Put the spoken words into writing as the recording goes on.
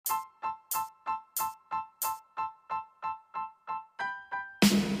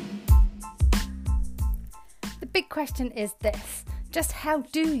big question is this: just how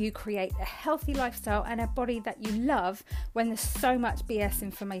do you create a healthy lifestyle and a body that you love when there's so much BS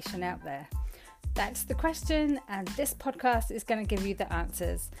information out there? That's the question, and this podcast is going to give you the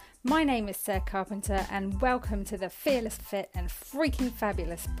answers. My name is Sarah Carpenter, and welcome to the Fearless Fit and Freaking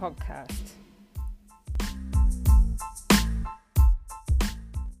Fabulous podcast.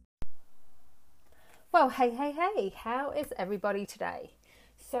 Well, hey, how is everybody today?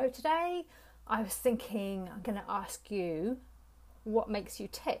 So today I was thinking I'm going to ask you what makes you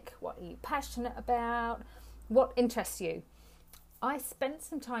tick, what are you passionate about, what interests you. I spent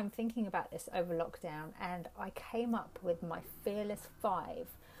some time thinking about this over lockdown, and I came up with my Fearless 5.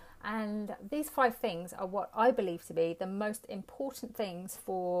 And these 5 things are what I believe to be the most important things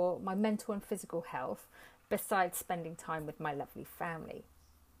for my mental and physical health, besides spending time with my lovely family.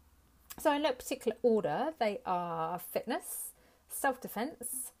 So in no particular order, they are fitness,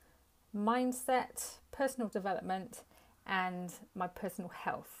 self-defense, mindset, personal development, and my personal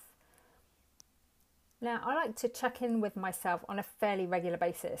health. Now, I like to check in with myself on a fairly regular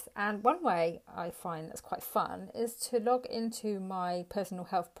basis, and one way I find that's quite fun is to log into my personal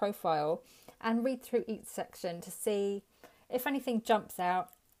health profile and read through each section to see if anything jumps out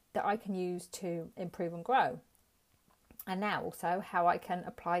that I can use to improve and grow. And now also how I can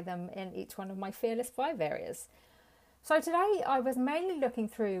apply them in each one of my Fearless 5 areas. So today I was mainly looking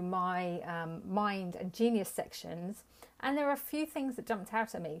through my mind and genius sections, and there are a few things that jumped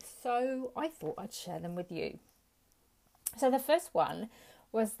out at me, so I thought I'd share them with you. So the first one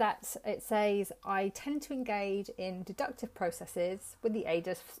was that it says, I tend to engage in deductive processes with the aid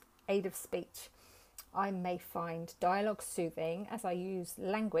of speech. I may find dialogue soothing as I use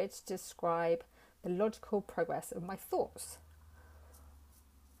language to describe the logical progress of my thoughts.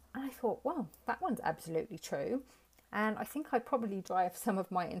 And I thought, well, that one's absolutely true. And I think I probably drive some of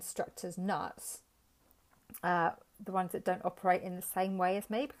my instructors nuts, the ones that don't operate in the same way as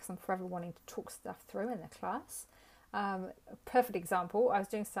me, because I'm forever wanting to talk stuff through in the class. A perfect example, I was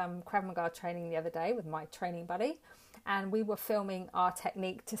doing some Krav Maga training the other day with my training buddy, and we were filming our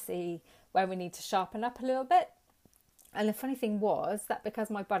technique to see where we need to sharpen up a little bit. And the funny thing was that because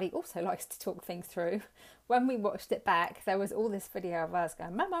my buddy also likes to talk things through, when we watched it back, there was all this video of us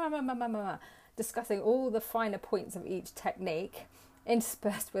going, mama, discussing all the finer points of each technique,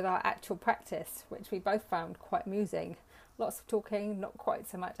 interspersed with our actual practice, which we both found quite amusing. Lots of talking, not quite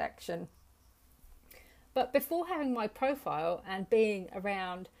so much action. But before having my profile and being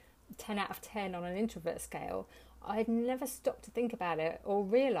around 10 out of 10 on an introvert scale, I'd never stopped to think about it or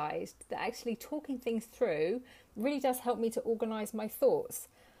realised that actually talking things through really does help me to organise my thoughts.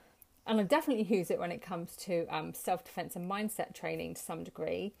 And I definitely use it when it comes to self-defense and mindset training to some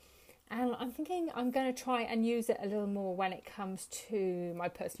degree. And I'm thinking I'm going to try and use it a little more when it comes to my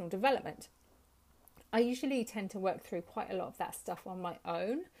personal development. I usually tend to work through quite a lot of that stuff on my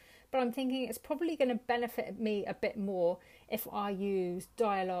own, but I'm thinking it's probably going to benefit me a bit more if I use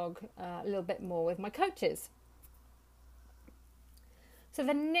dialogue a little bit more with my coaches. So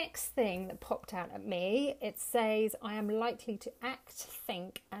the next thing that popped out at me, it says, I am likely to act,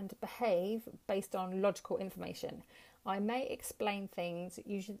 think and behave based on logical information. I may explain things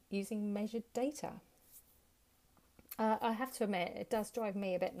using measured data. I have to admit, it does drive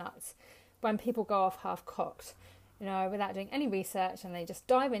me a bit nuts when people go off half-cocked, without doing any research, and they just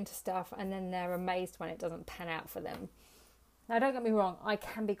dive into stuff and then they're amazed when it doesn't pan out for them. Now, don't get me wrong, I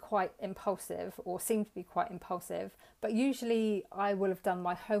can be quite impulsive, or seem to be quite impulsive, but usually I will have done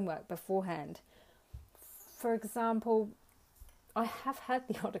my homework beforehand. For example, I have had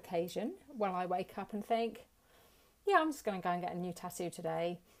the odd occasion when I wake up and think, yeah, I'm just going to go and get a new tattoo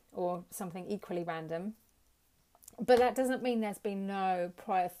today, or something equally random. But that doesn't mean there's been no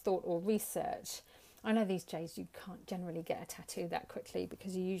prior thought or research. I know these days you can't generally get a tattoo that quickly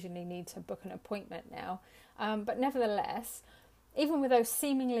because you usually need to book an appointment now. But nevertheless, even with those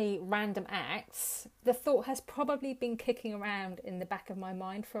seemingly random acts, the thought has probably been kicking around in the back of my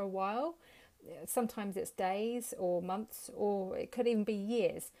mind for a while. Sometimes it's days or months, or it could even be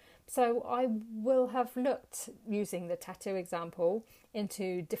years. So I will have looked, using the tattoo example,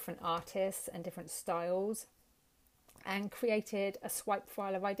 into different artists and different styles and created a swipe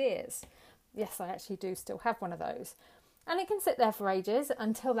file of ideas. Yes, I actually do still have one of those. And it can sit there for ages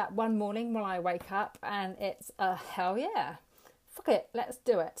until that one morning when I wake up and it's hell yeah. Fuck it, let's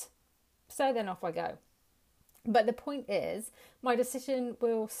do it. So then off I go. But the point is, my decision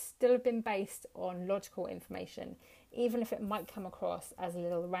will still have been based on logical information, even if it might come across as a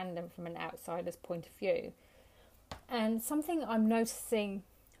little random from an outsider's point of view. And something I'm noticing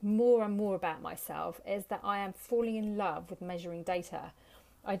more and more about myself is that I am falling in love with measuring data.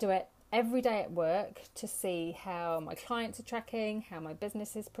 I do it every day at work to see how my clients are tracking, how my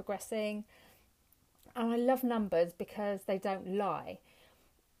business is progressing. And I love numbers because they don't lie.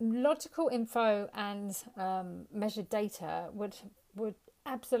 Logical info and measured data would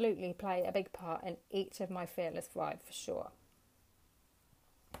absolutely play a big part in each of my Fearless 5 for sure.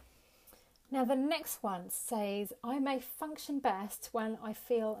 Now the next one says, I may function best when I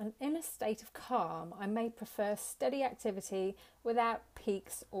feel an inner state of calm. I may prefer steady activity without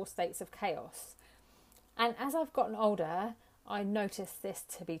peaks or states of chaos. And as I've gotten older, I notice this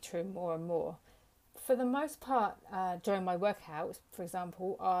to be true more and more. For the most part, during my workouts, for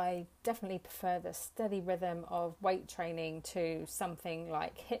example, I definitely prefer the steady rhythm of weight training to something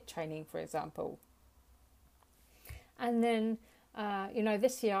like HIIT training, for example. And then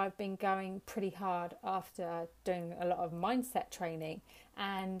this year I've been going pretty hard after doing a lot of mindset training,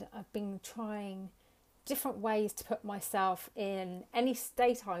 and I've been trying different ways to put myself in any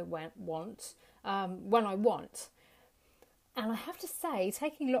state I want when I want. And I have to say,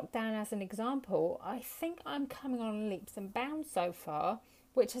 taking lockdown as an example, I think I'm coming on leaps and bounds so far,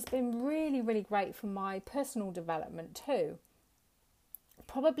 which has been really, really great for my personal development too.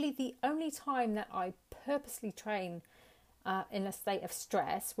 Probably the only time that I purposely train in a state of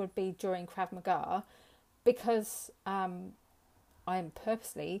stress would be during Krav Maga, because I am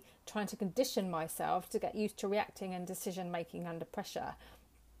purposely trying to condition myself to get used to reacting and decision making under pressure.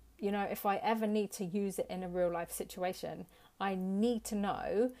 If I ever need to use it in a real life situation, I need to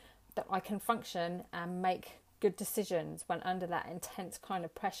know that I can function and make good decisions when under that intense kind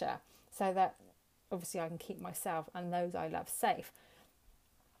of pressure, so that obviously I can keep myself and those I love safe.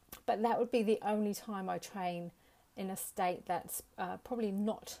 But that would be the only time I train in a state that's probably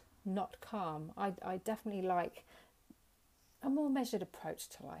not calm. I definitely like a more measured approach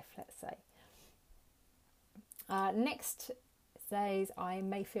to life, let's say. Next says, I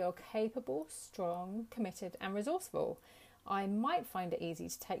may feel capable, strong, committed and resourceful. I might find it easy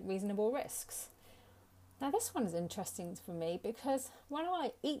to take reasonable risks. Now this one is interesting for me because when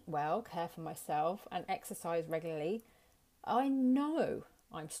I eat well, care for myself and exercise regularly, I know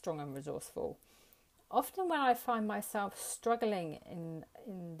I'm strong and resourceful. Often when I find myself struggling in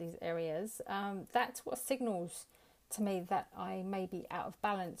these areas, that's what signals to me that I may be out of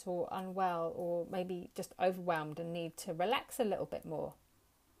balance or unwell, or maybe just overwhelmed and need to relax a little bit more.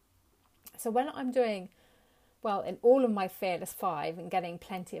 So when I'm doing well in all of my Fearless 5 and getting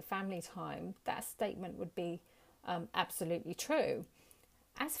plenty of family time, that statement would be absolutely true.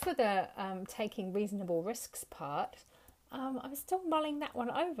 As for the taking reasonable risks part, I'm still mulling that one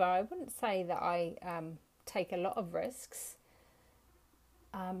over. I wouldn't say that I take a lot of risks.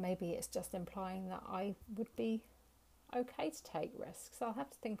 Maybe it's just implying that I would be okay to take risks. I'll have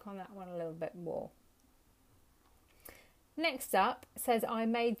to think on that one a little bit more. Next up says, I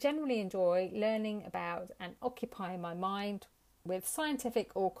may generally enjoy learning about and occupying my mind with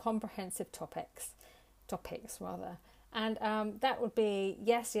scientific or comprehensive topics, and that would be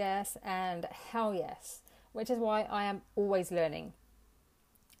yes and hell yes, which is why I am always learning.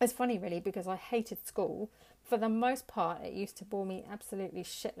 It's funny really, because I hated school. For the most part, it used to bore me absolutely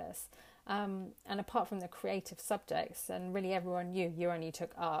shitless. And apart from the creative subjects, and really everyone knew you only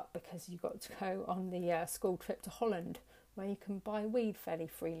took art because you got to go on the school trip to Holland, where you can buy weed fairly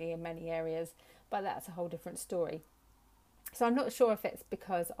freely in many areas, but that's a whole different story. So I'm not sure if it's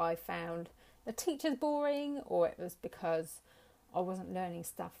because I found the teachers boring, or it was because I wasn't learning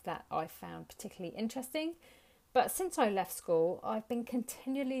stuff that I found particularly interesting. But since I left school, I've been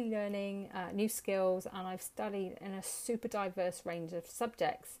continually learning new skills, and I've studied in a super diverse range of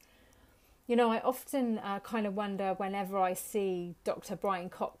subjects. I often kind of wonder whenever I see Dr. Brian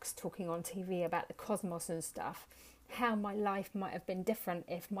Cox talking on TV about the cosmos and stuff, how my life might have been different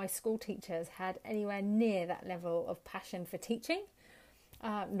if my school teachers had anywhere near that level of passion for teaching.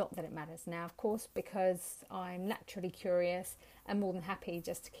 Not that it matters now, of course, because I'm naturally curious and more than happy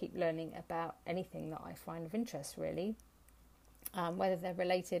just to keep learning about anything that I find of interest, really, whether they're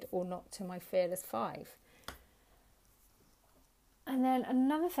related or not to my Fearless 5. And then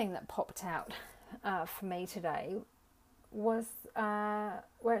another thing that popped out for me today was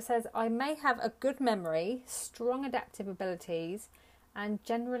where it says, I may have a good memory, strong adaptive abilities, and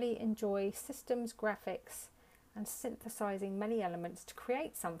generally enjoy systems, graphics, and synthesizing many elements to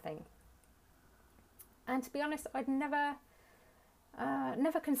create something. And to be honest, I'd never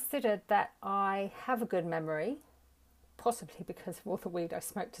considered that I have a good memory, possibly because of all the weed I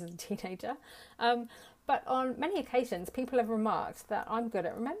smoked as a teenager. But on many occasions, people have remarked that I'm good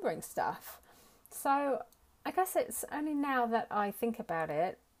at remembering stuff. So I guess it's only now that I think about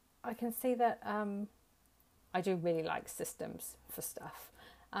it, I can see that I do really like systems for stuff.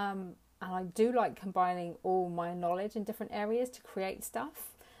 And I do like combining all my knowledge in different areas to create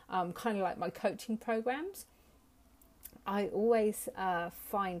stuff, kind of like my coaching programs. I always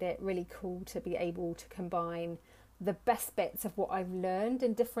find it really cool to be able to combine the best bits of what I've learned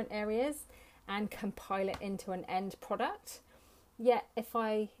in different areas and compile it into an end product. Yet if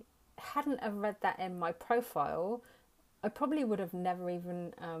I hadn't have read that in my profile, I probably would have never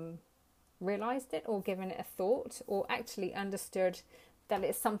even realised it or given it a thought or actually understood that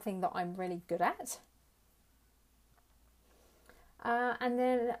it's something that I'm really good at. And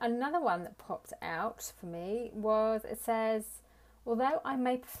then another one that popped out for me was, it says, although I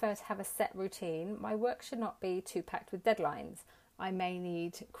may prefer to have a set routine, my work should not be too packed with deadlines. I may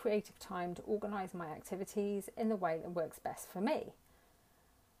need creative time to organise my activities in the way that works best for me.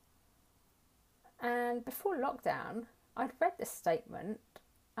 And before lockdown, I'd read this statement,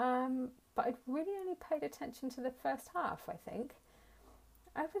 but I'd really only paid attention to the first half, I think.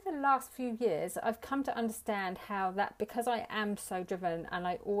 Over the last few years, I've come to understand how that because I am so driven and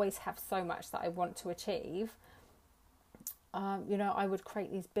I always have so much that I want to achieve, I would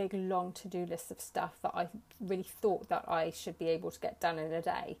create these big, long to-do lists of stuff that I really thought that I should be able to get done in a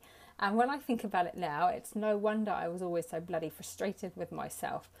day. And when I think about it now, it's no wonder I was always so bloody frustrated with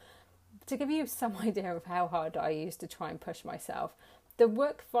myself. To give you some idea of how hard I used to try and push myself, the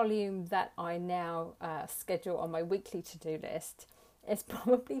work volume that I now schedule on my weekly to-do list is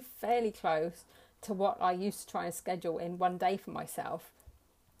probably fairly close to what I used to try and schedule in one day for myself,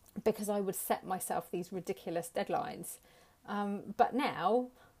 because I would set myself these ridiculous deadlines. But now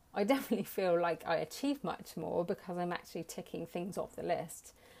I definitely feel like I achieve much more because I'm actually ticking things off the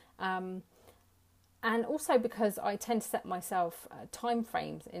list. And also because I tend to set myself time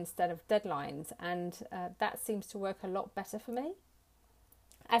frames instead of deadlines, and that seems to work a lot better for me.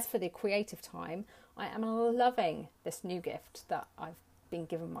 As for the creative time, I am loving this new gift that I've been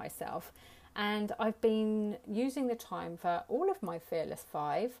given myself, and I've been using the time for all of my Fearless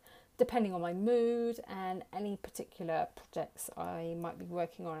 5, depending on my mood and any particular projects I might be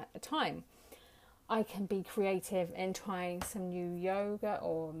working on at the time. I can be creative in trying some new yoga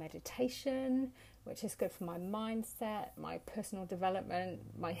or meditation, which is good for my mindset, my personal development,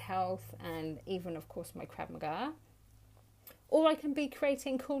 my health, and even, of course, my Krav Maga. Or I can be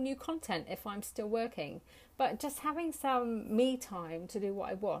creating cool new content if I'm still working. But just having some me time to do what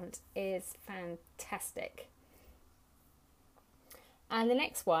I want is fantastic. And the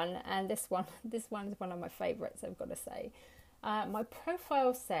next one, and this one is one of my favourites, I've got to say. My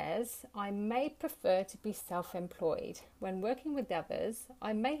profile says, I may prefer to be self-employed. When working with others,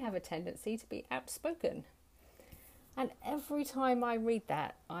 I may have a tendency to be outspoken. And every time I read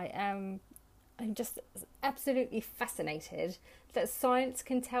that, I'm just absolutely fascinated that science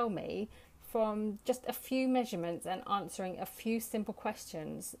can tell me from just a few measurements and answering a few simple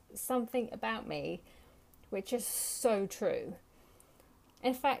questions something about me which is so true.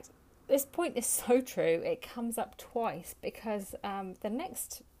 In fact, this point is so true, it comes up twice because the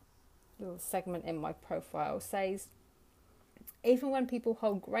next little segment in my profile says, even when people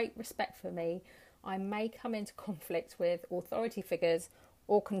hold great respect for me, I may come into conflict with authority figures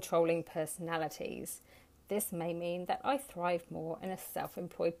or controlling personalities. This may mean that I thrive more in a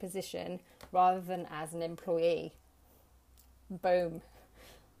self-employed position rather than as an employee. Boom.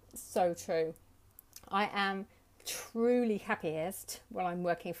 So true. I am truly happiest when I'm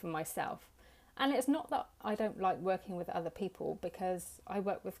working for myself. And it's not that I don't like working with other people, because I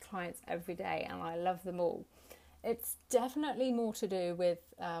work with clients every day and I love them all. It's definitely more to do with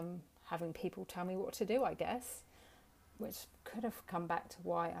having people tell me what to do, I guess, which could have come back to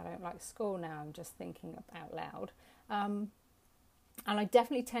why I don't like school now. I'm just thinking out loud. And I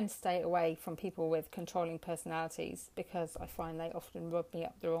definitely tend to stay away from people with controlling personalities because I find they often rub me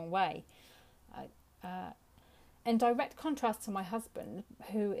up the wrong way. In direct contrast to my husband,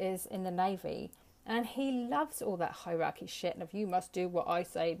 who is in the Navy, and he loves all that hierarchy shit of you must do what I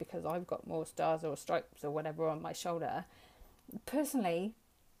say because I've got more stars or stripes or whatever on my shoulder. Personally,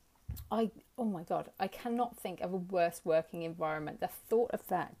 oh my God, I cannot think of a worse working environment. The thought of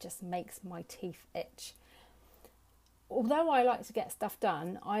that just makes my teeth itch. Although I like to get stuff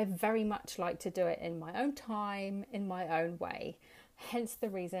done, I very much like to do it in my own time, in my own way. Hence the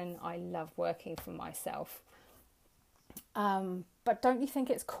reason I love working for myself. But don't you think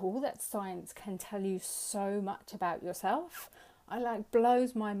it's cool that science can tell you so much about yourself? It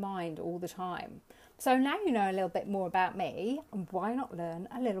blows my mind all the time. So now you know a little bit more about me, and why not learn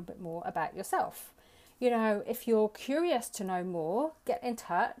a little bit more about yourself? If you're curious to know more, get in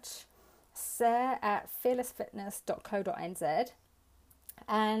touch. Sarah at fearlessfitness.co.nz,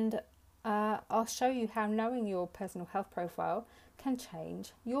 and I'll show you how knowing your personal health profile can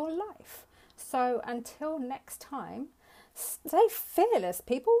change your life. So until next time, stay fearless,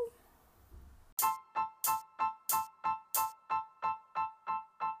 people.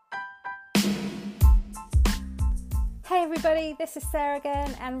 Hey everybody, this is Sarah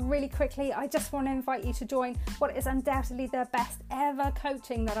again, and really quickly I just want to invite you to join what is undoubtedly the best ever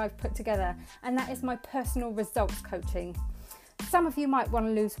coaching that I've put together, and that is my personal results coaching. Some of you might want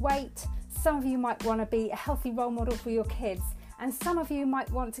to lose weight, some of you might want to be a healthy role model for your kids, and some of you might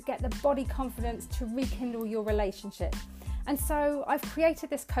want to get the body confidence to rekindle your relationship. And so I've created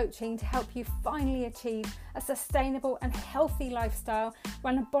this coaching to help you finally achieve a sustainable and healthy lifestyle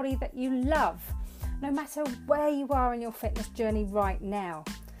around a body that you love, no matter where you are in your fitness journey right now.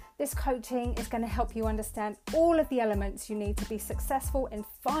 This coaching is going to help you understand all of the elements you need to be successful in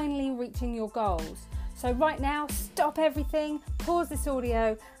finally reaching your goals. So right now, stop everything, pause this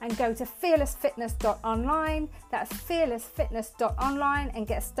audio and go to fearlessfitness.online. That's fearlessfitness.online and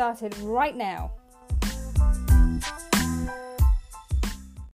get started right now.